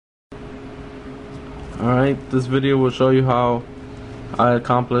Alright, this video will show you how I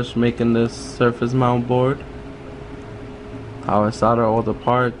accomplished making this surface mount board, how I solder all the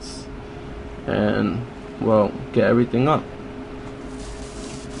parts, and well, get everything up.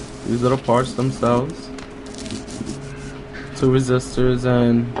 These are the parts themselves: 2 resistors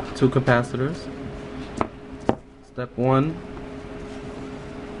and 2 capacitors. Step 1,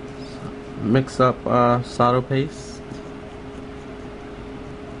 mix up solder paste.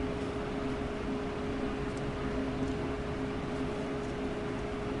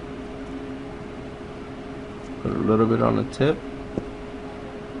 Put a little bit on the tip.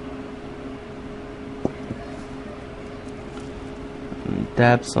 And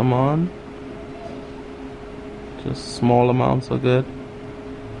dab some on. Just small amounts are good.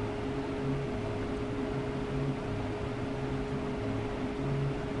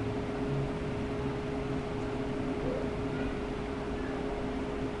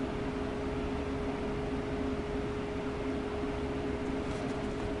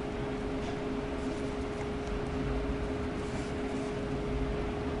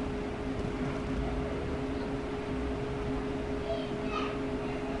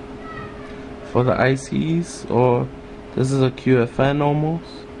 For the ICs, or this is a QFN almost,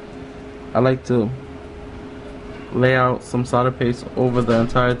 I like to lay out some solder paste over the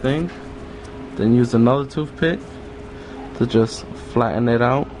entire thing, then use another toothpick to just flatten it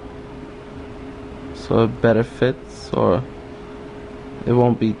out so it better fits, or it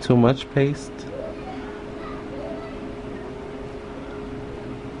won't be too much paste.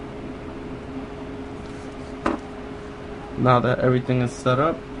 Now that everything is set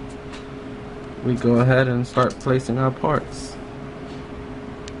up, we go ahead and start placing our parts.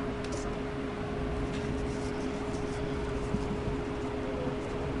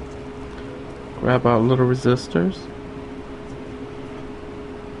 Grab our little resistors.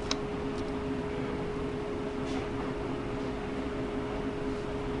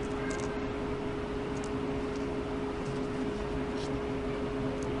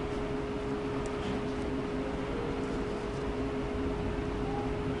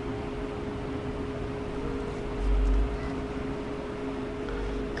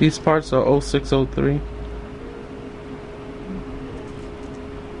 These parts are 0603.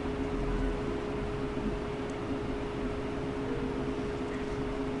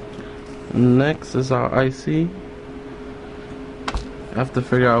 Next is our IC. I have to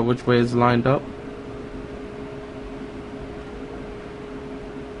figure out which way it's lined up.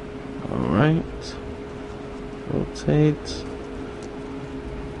 Alright. Rotate.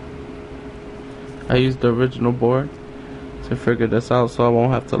 I used the original board to figure this out so I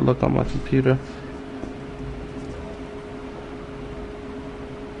won't have to look on my computer.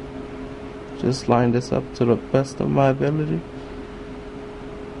 Just line this up to the best of my ability,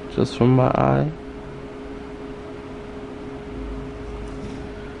 just from my eye.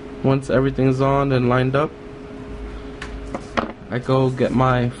 Once everything's on and lined up, I go get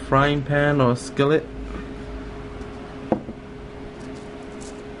my frying pan or skillet.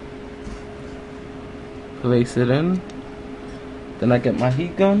 Place it in. Then I get my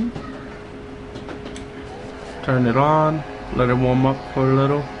heat gun, turn it on, let it warm up for a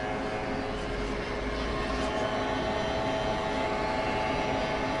little.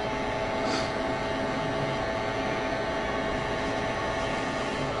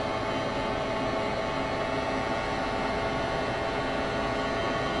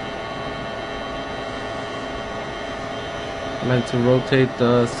 I like to rotate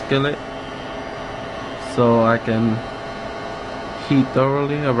the skillet so I can heat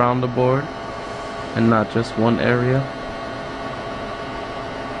thoroughly around the board and not just one area.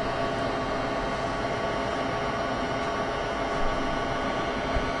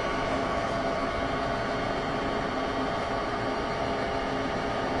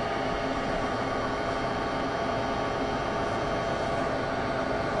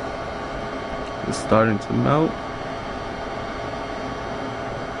 It's starting to melt.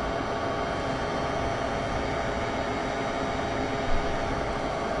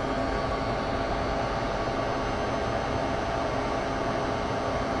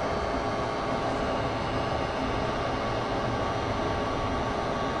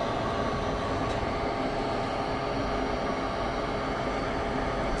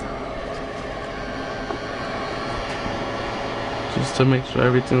 Just to make sure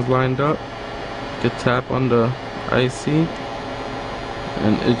everything's lined up, you can tap on the IC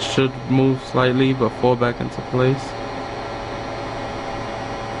and it should move slightly but fall back into place.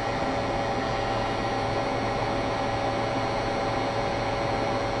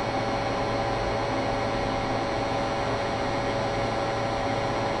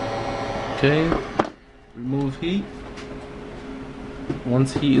 Okay, remove heat.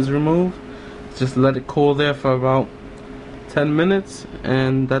 Once heat is removed, just let it cool there for about 10 minutes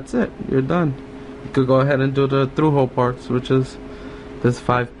and that's it. You're done. You could go ahead and do the through hole parts, which is this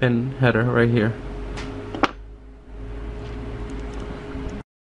 5-pin header right here.